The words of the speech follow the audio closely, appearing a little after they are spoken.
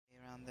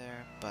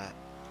but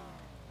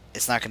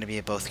it's not going to be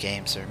at both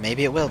games, or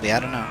maybe it will be, I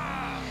don't know.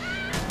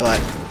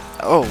 But,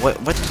 oh,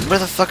 where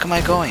the fuck am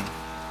I going?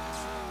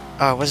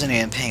 Oh, I wasn't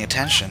even paying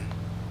attention.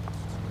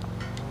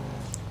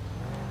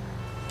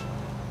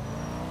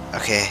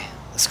 Okay,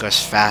 let's go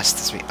as fast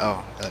as we,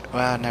 oh,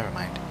 well, never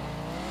mind.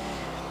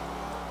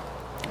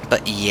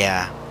 But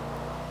yeah,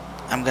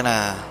 I'm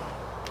gonna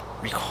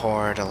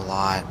record a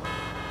lot.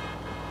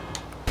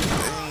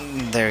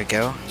 There we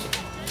go.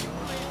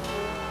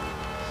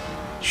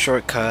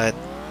 Shortcut.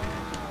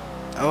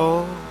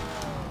 Oh.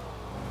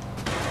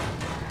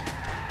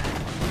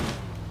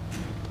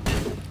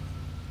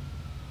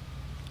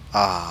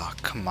 Ah,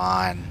 come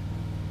on.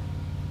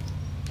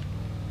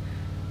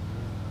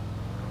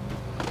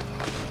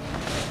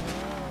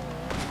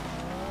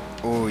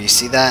 Oh, you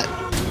see that?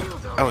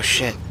 Oh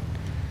shit.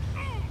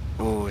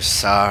 Oh,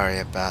 sorry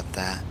about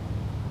that.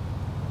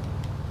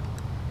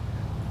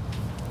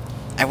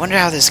 I wonder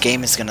how this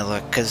game is gonna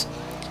look, cause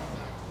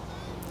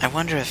I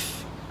wonder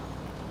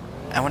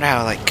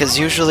how, like, cause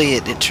usually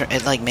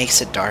it like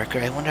makes it darker.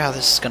 I wonder how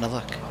this is gonna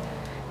look.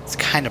 It's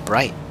kind of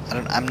bright.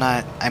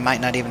 I might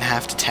not even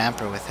have to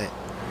tamper with it.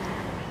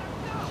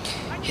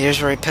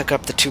 Here's where I pick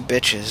up the two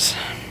bitches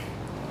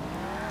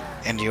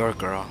and your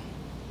girl.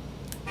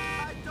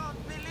 I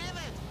don't believe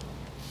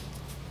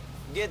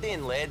it. Get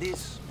in,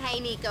 ladies. Hey,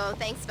 Niko,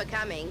 thanks for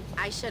coming.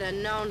 I should have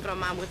known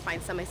Roman would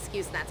find some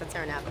excuse not to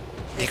turn up.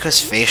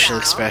 Niko's facial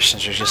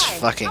expressions are just Hi,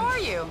 fucking how are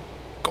you?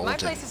 golden. My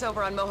place is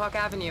over on Mohawk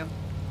Avenue.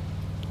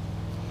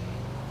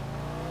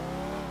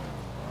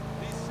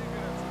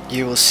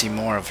 You will see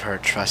more of her,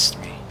 trust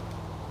me.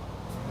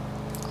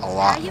 A How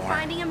lot are you more.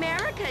 finding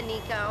America,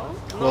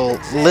 Niko? Well,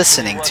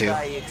 listening what to.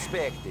 I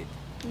expected.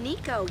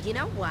 Niko, you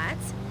know what?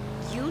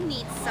 You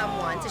need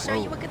someone to show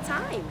you a good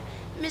time.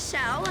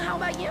 Michelle, how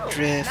about you?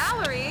 Drift.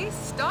 Mallory,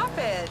 stop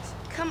it.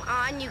 Come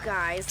on, you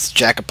guys. Let's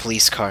jack a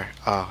police car.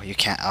 Oh, you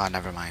can't. Oh,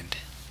 never mind.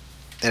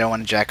 They don't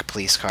want to jack a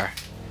police car.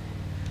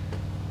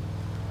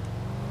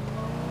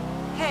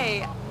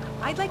 Hey,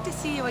 I'd like to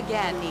see you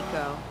again,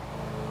 Niko.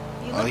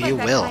 You Oh, look you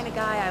like will. that kind of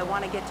guy I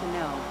want to get to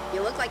know.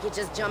 You look like you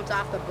just jumped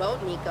off the boat,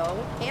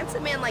 Niko.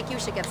 Handsome man like you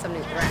should get some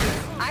new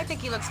threats. I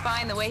think he looks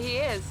fine the way he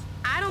is.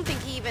 I don't think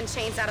he even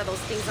changed out of those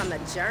things on the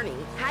journey.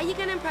 How you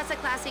gonna impress a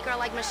classy girl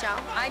like Michelle?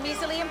 I'm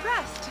easily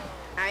impressed.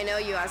 I know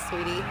you are,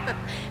 sweetie.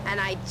 And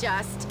I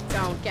just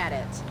don't get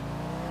it.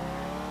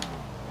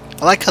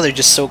 I like how they're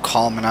just so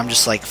calm and I'm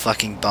just like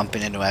fucking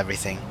bumping into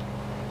everything.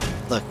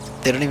 Look,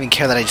 they don't even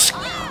care that I just...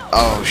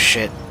 Oh,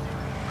 shit.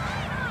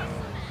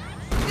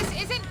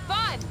 This isn't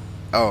fun.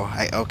 Oh,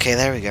 okay,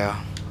 there we go.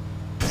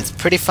 It's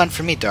pretty fun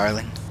for me,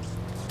 darling.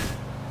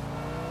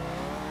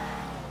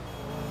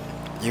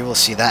 You will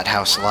see that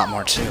house a lot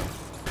more, too.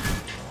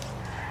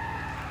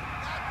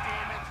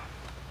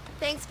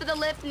 Thanks for the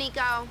lift,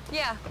 Niko.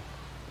 Yeah,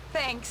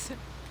 thanks.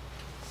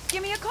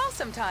 Give me a call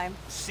sometime.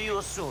 See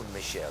you soon,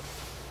 Michelle.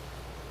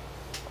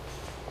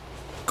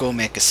 Go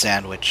make a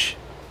sandwich.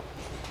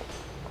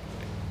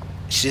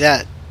 See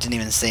that? Didn't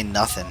even say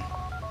nothing.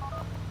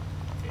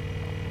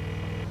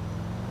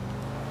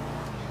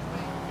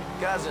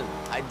 Cousin,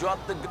 I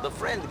dropped the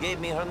friend gave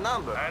me her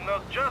number. I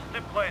know just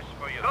the place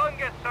for you. Go and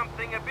get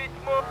something a bit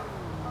more.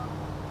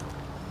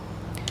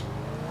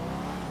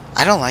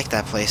 I don't like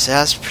that place. It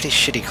has pretty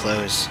shitty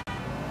clothes.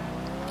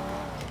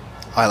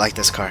 Oh, I like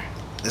this car.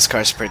 This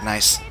car's pretty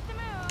nice.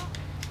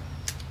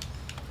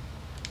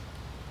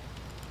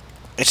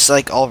 It's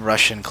like all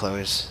Russian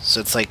clothes, so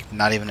it's like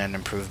not even an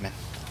improvement.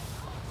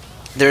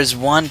 There's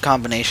one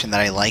combination that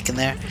I like in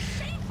there,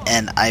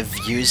 and I've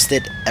used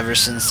it ever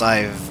since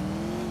I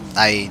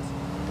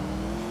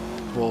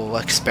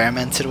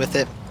experimented with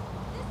it.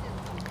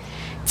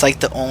 It's like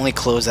the only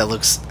clothes that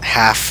looks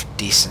half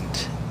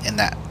decent in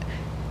that.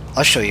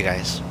 I'll show you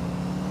guys.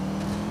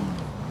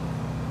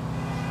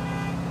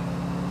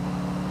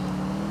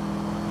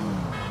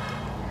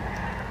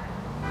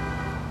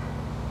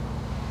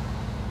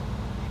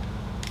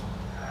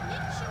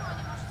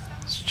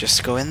 Let's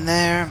just go in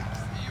there.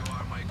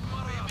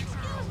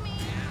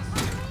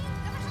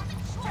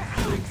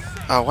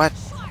 Oh, what?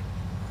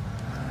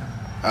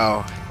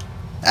 Oh,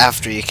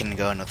 after you can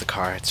go in with the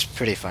car. It's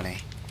pretty funny.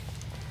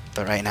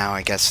 But right now,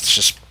 I guess it's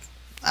just,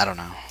 I don't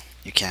know.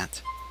 You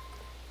can't.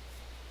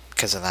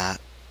 Because of that.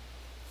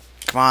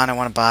 Come on, I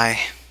want to buy.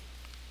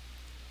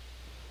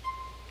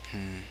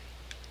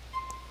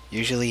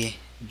 Usually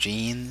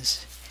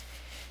jeans.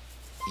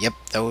 Yep,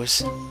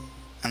 those.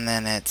 And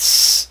then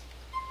it's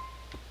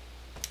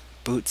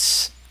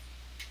boots.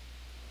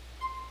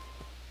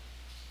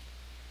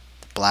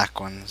 The black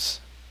ones.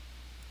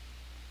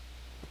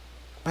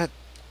 What?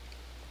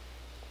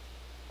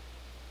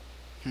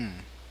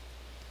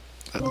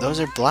 Those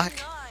are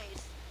black?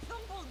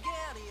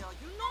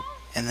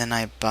 And then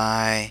I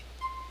buy,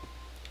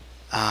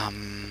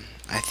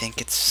 I think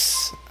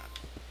it's,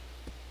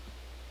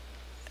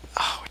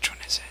 oh, which one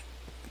is it?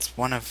 It's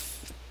one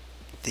of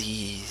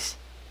these.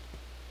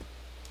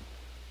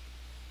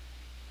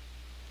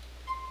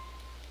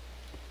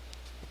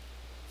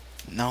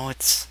 No,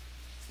 it's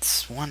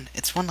one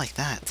like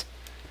that.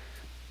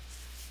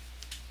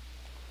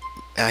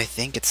 I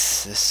think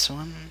it's this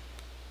one.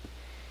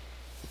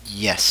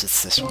 Yes,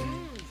 it's this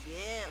one.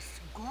 Yes,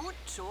 good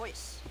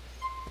choice.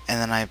 And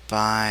then I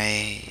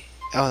buy...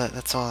 Oh,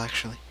 that's all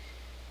actually.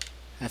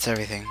 That's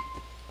everything.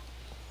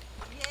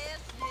 Yes,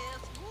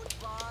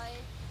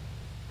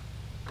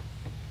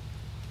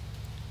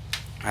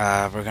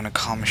 goodbye. We're gonna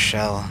call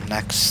Michelle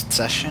next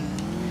session.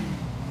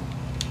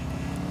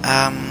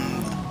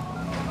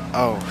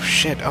 Oh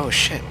shit, oh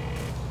shit.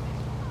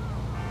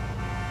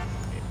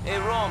 Hey,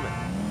 Roman,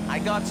 I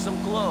got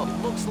some clothes.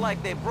 Looks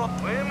like they brought...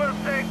 We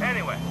must take...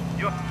 Anyway,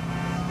 you...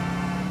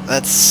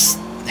 Let's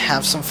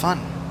have some fun.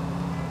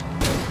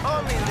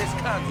 Only in this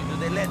country do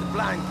they let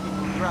blind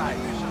people drive.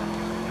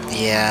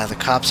 Yeah, the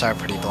cops are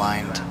pretty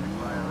blind.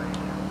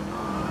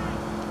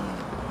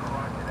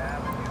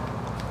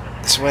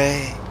 This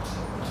way.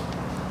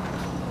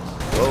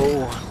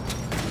 Oh.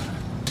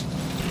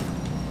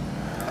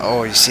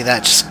 Oh, you see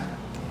that? Just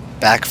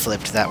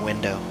backflipped that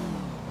window.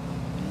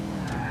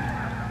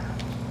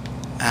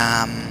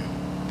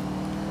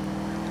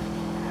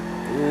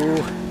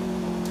 Ooh.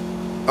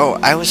 Oh,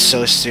 I was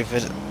so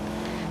stupid.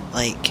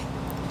 Like,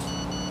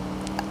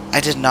 I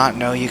did not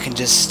know you can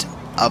just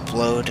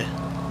upload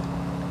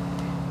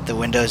the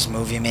Windows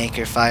Movie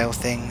Maker file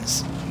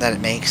things that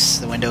it makes,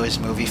 the Windows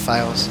Movie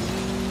Files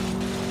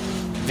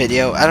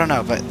video. I don't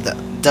know, but the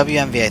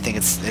WMV, I think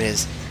it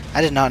is.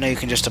 I did not know you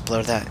can just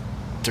upload that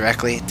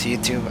directly to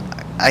YouTube.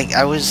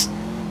 I was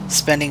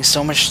spending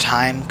so much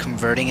time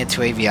converting it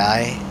to AVI.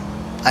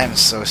 I am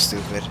so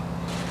stupid.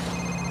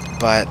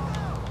 But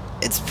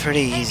it's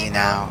pretty easy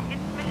now.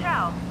 It's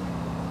Michelle.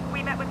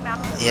 We met with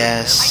Malcolm.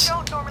 Yes. I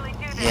don't normally do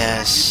this.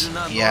 Yes,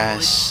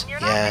 yes,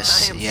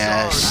 yes, I am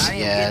yes, sorry. I am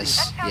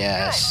yes, getting-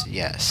 yes,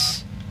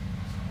 yes.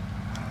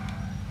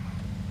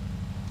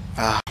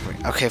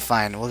 Okay,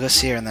 fine. We'll go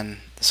see her and then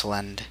this will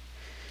end.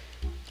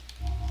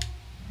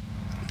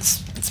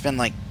 It's been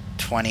like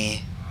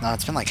 20... No,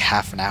 it's been like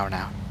half an hour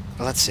now.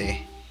 But let's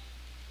see.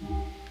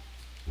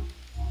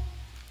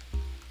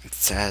 It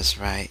says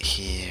right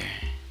here...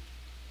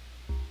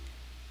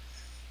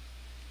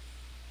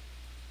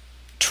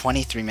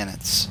 23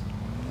 minutes.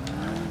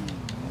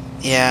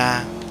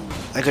 Yeah,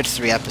 a good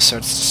 3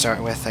 episodes to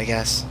start with, I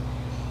guess.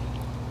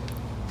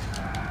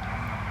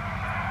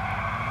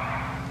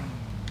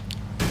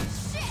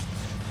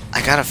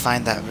 I gotta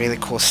find that really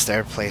cool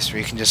stair place where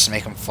you can just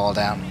make them fall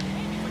down.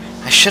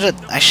 I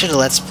should've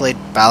Let's Played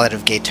Ballad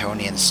of Gay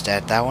Tony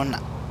instead. That one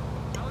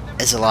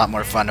is a lot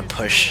more fun to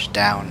push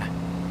down.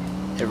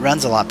 It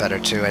runs a lot better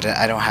too.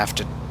 I don't have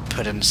to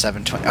put in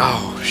 720.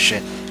 Oh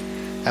shit!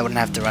 I wouldn't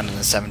have to run in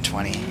the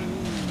 720.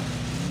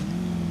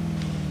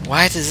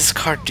 Why does this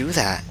car do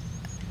that?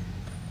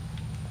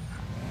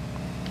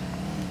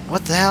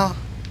 What the hell?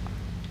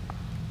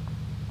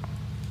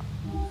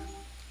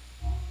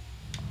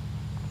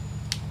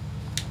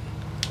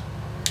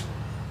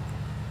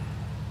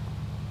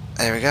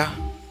 There we go.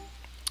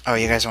 Oh,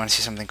 you guys want to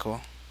see something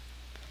cool?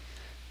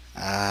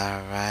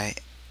 Right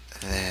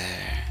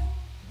there.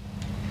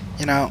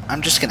 You know,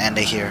 I'm just gonna end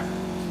it here.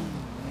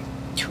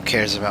 Who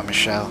cares about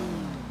Michelle?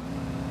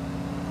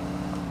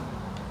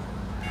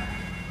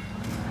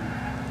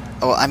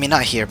 Oh, I mean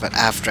not here, but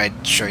after I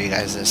show you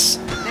guys this.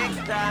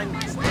 Next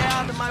time, stay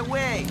out of my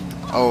way.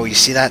 Oh, you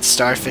see that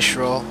starfish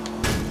roll?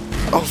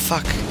 Oh,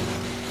 fuck.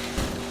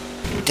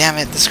 Damn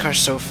it, this car's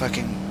so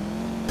fucking...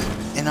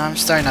 You know, I'm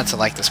starting not to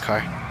like this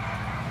car.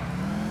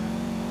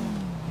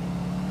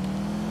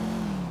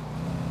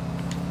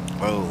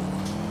 Whoa.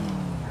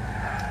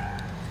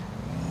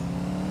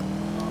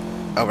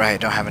 Oh, right, I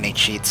don't have any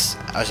cheats.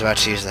 I was about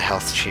to use the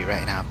health cheat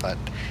right now, but...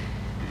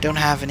 Don't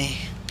have any.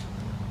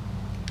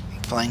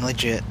 Playing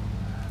legit.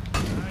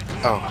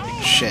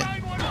 Oh, shit.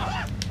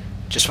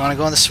 Just want to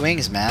go on the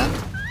swings, man.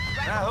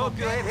 I hope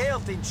you have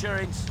health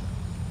insurance.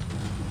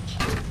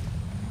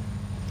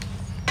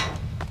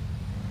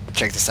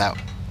 Check this out.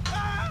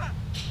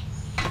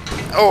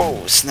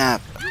 Oh,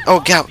 snap. Oh,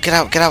 get out, get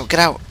out, get out, get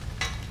out.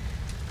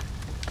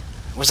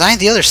 Was I on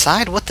the other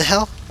side? What the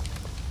hell?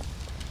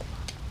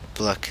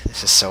 Look,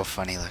 this is so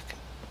funny, look.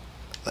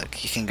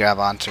 Look, you can grab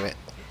onto it.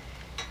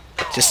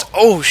 Just,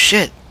 oh,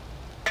 shit.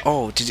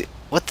 Oh, did you,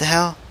 what the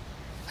hell?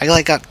 I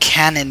like got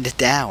cannoned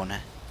down.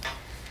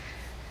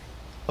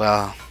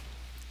 Well,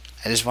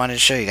 I just wanted to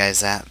show you guys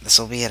that. This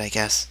will be it, I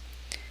guess.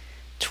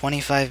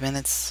 25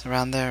 minutes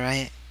around there,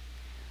 right?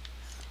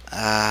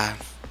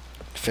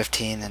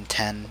 15 and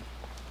 10.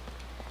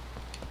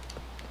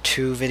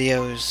 2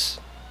 videos.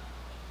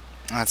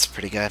 That's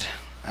pretty good.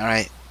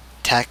 Alright,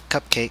 Tack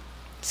Cupcake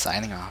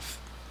signing off.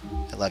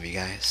 I love you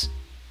guys.